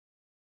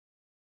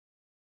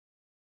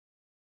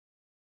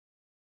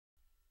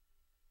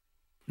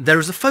There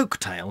is a folk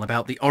tale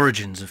about the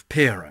origins of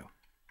Pierrot.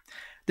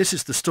 This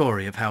is the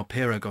story of how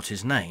Pierrot got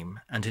his name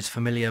and his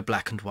familiar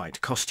black and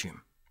white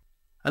costume.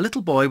 A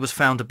little boy was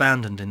found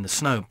abandoned in the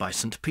snow by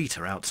St.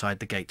 Peter outside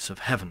the gates of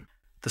heaven.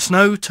 The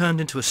snow turned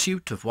into a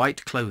suit of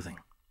white clothing.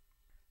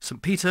 St.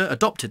 Peter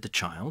adopted the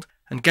child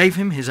and gave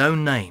him his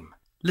own name,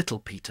 Little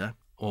Peter,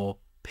 or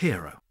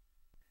Pierrot.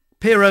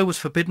 Pierrot was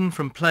forbidden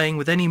from playing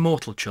with any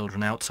mortal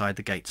children outside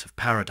the gates of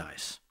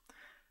paradise.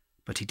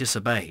 But he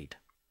disobeyed,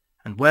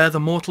 and where the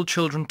mortal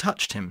children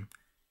touched him,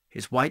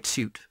 his white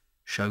suit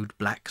showed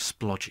black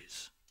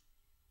splodges.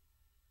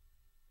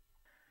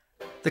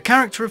 The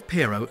character of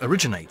Pierrot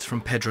originates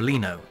from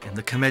Pedrolino in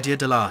the Commedia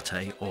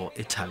dell'arte, or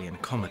Italian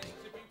comedy.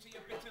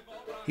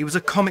 He was a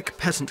comic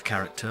peasant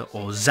character,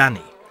 or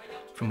zanni,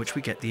 from which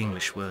we get the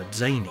English word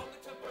zany.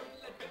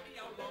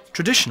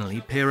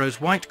 Traditionally,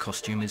 Pierrot's white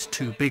costume is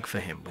too big for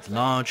him, with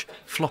large,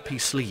 floppy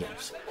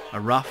sleeves, a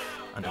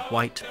ruff and a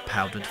white,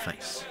 powdered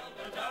face.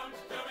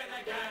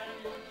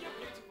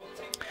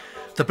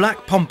 The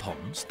black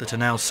pom-poms that are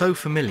now so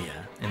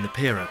familiar in the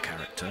Pierrot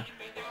character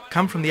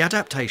come from the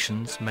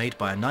adaptations made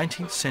by a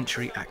 19th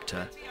century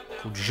actor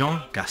called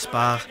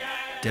Jean-Gaspard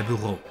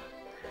Deburau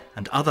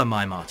and other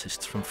mime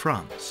artists from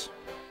France.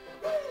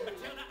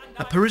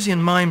 A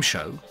Parisian mime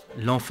show,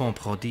 L'Enfant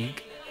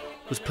Prodigue,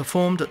 was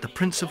performed at the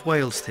Prince of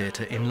Wales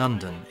Theatre in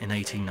London in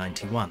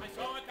 1891,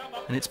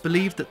 and it's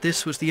believed that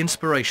this was the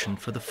inspiration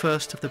for the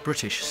first of the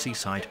British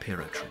seaside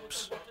Pierrot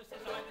troupes.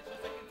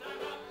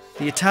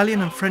 The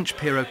Italian and French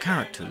Pierrot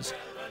characters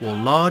wore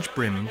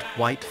large-brimmed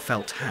white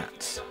felt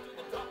hats,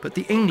 but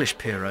the English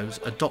Pierrots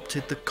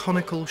adopted the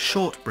conical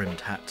short-brimmed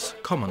hats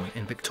common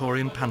in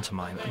Victorian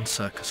pantomime and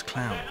circus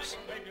clowns.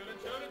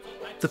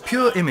 The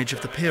pure image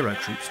of the Pierrot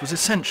troupes was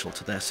essential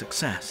to their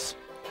success.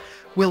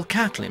 Will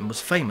Catlin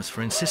was famous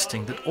for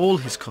insisting that all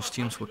his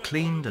costumes were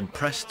cleaned and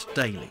pressed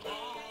daily.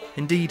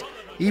 Indeed,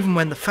 even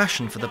when the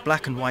fashion for the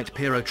black and white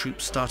Pierrot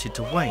troupes started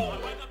to wane,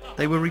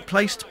 they were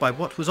replaced by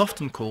what was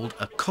often called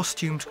a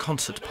costumed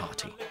concert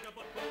party.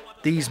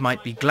 These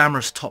might be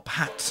glamorous top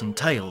hats and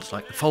tails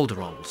like the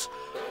folderols,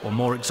 or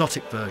more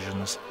exotic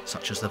versions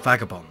such as the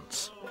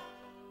vagabonds.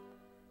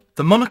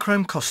 The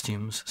monochrome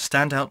costumes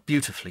stand out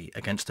beautifully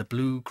against the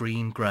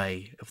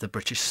blue-green-grey of the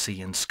British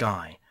sea and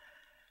sky,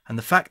 and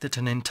the fact that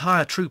an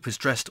entire troupe is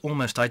dressed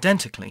almost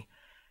identically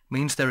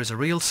means there is a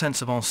real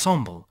sense of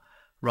ensemble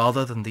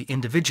rather than the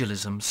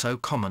individualism so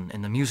common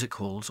in the music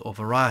halls or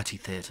variety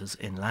theatres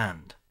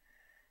inland.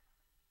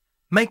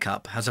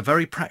 Makeup has a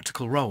very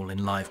practical role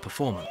in live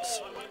performance,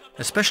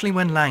 especially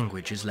when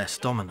language is less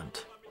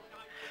dominant.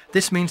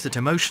 This means that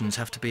emotions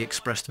have to be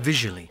expressed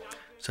visually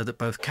so that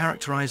both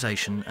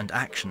characterization and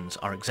actions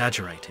are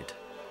exaggerated.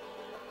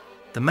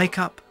 The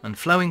makeup and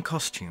flowing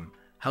costume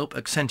help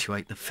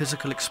accentuate the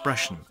physical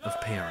expression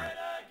of Pierrot.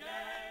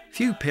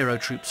 Few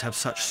Pierrot troupes have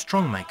such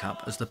strong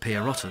makeup as the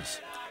Pierrotters,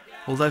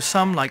 although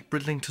some, like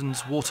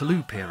Bridlington's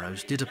Waterloo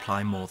Pierrots, did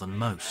apply more than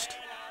most.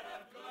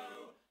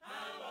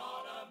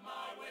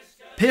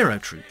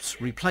 Pierrot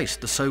troupes replaced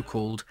the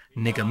so-called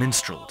nigger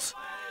minstrels.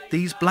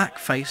 These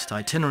black-faced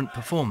itinerant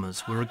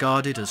performers were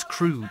regarded as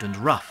crude and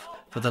rough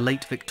for the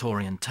late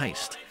Victorian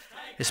taste,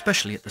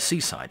 especially at the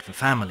seaside for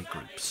family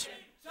groups.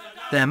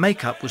 Their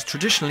makeup was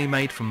traditionally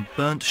made from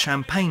burnt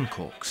champagne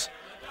corks,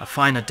 a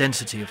finer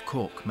density of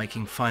cork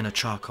making finer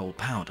charcoal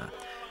powder,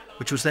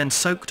 which was then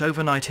soaked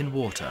overnight in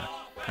water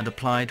and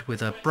applied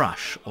with a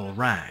brush or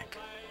rag.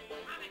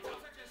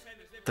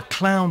 The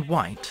clown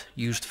white,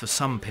 used for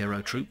some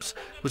Pierrot troupes,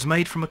 was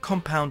made from a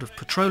compound of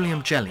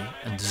petroleum jelly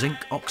and zinc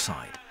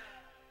oxide,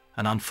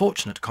 an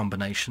unfortunate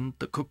combination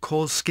that could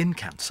cause skin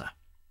cancer.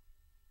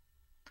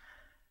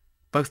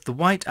 Both the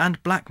white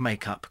and black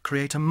makeup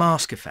create a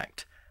mask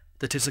effect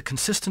that is a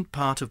consistent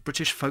part of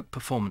British folk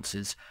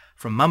performances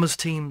from mummers'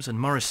 teams and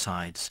Morris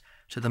sides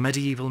to the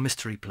medieval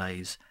mystery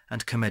plays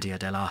and Commedia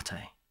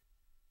dell'arte.